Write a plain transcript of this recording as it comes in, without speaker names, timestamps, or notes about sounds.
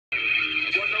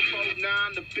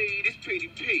behind the beat, it's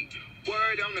Petey.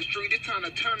 Word on the street, it's time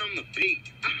to turn on the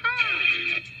beat.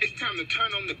 Aha! It's time to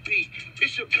turn on the beat.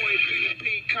 It's your boy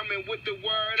Petey coming with the word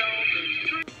on the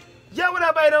street. Yo, what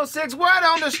up, 806? Word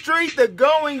on the street, the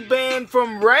going band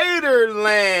from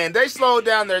Raiderland. They slowed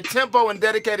down their tempo and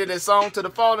dedicated a song to the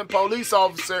fallen police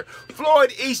officer,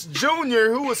 Floyd East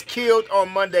Jr., who was killed on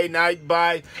Monday night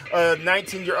by a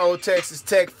 19-year-old Texas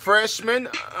Tech freshman.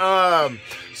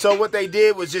 So what they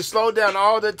did was just slow down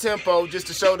all the tempo just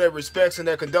to show their respects and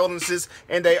their condolences.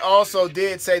 And they also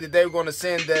did say that they were going to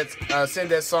send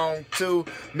that song to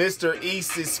Mr.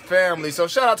 East's family. So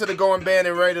shout out to the going band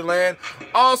in Raiderland.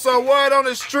 Also, word on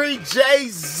the street,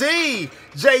 Jay-Z.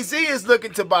 Jay-Z is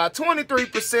looking to buy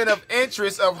 23% of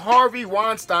interest of Harvey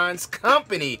Weinstein's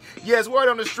company. Yes, word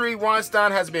on the street,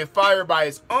 Weinstein has been fired by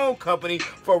his own company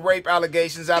for rape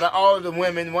allegations. Out of all of the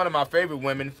women, one of my favorite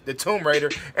women, the Tomb Raider,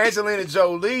 Angelina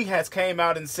Jolie, has came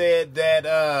out and said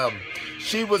that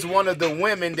she was one of the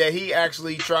women that he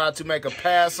actually tried to make a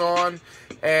pass on.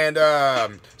 And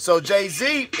so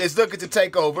Jay-Z is looking to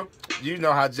take over. You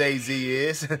know how Jay-Z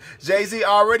is. Jay-Z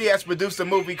already has produced a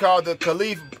movie called The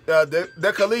Khalif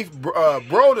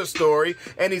Broder Story,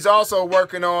 and he's also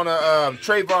working on a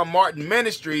Trayvon Martin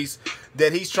Ministries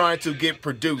that he's trying to get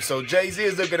produced. So Jay-Z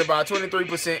is looking at about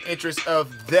 23% interest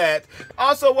of that.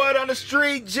 Also, word on the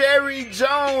street, Jerry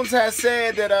Jones has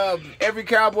said that every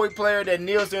Cowboy player that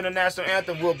kneels to the national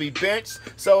anthem will be benched.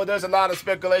 So there's a lot of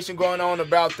speculation going on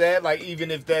about that, like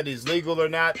even if that is legal or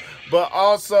not. But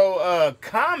also,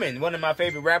 Common, one of my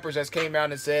favorite rappers, has came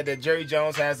out and said that Jerry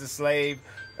Jones has a slave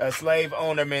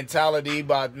owner mentality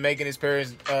by making his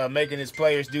players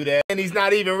do that, and he's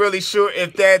not even really sure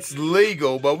if that's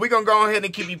legal. But we're gonna go ahead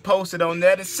and keep you posted on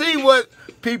that and see what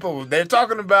people they're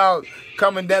talking about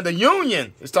coming down. The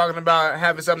union is talking about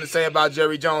having something to say about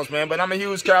Jerry Jones, man. But I'm a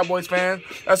huge Cowboys fan.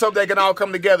 Let's hope they can all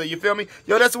come together. You feel me?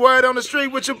 Yo, that's the word on the street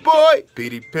with your boy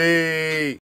Petey.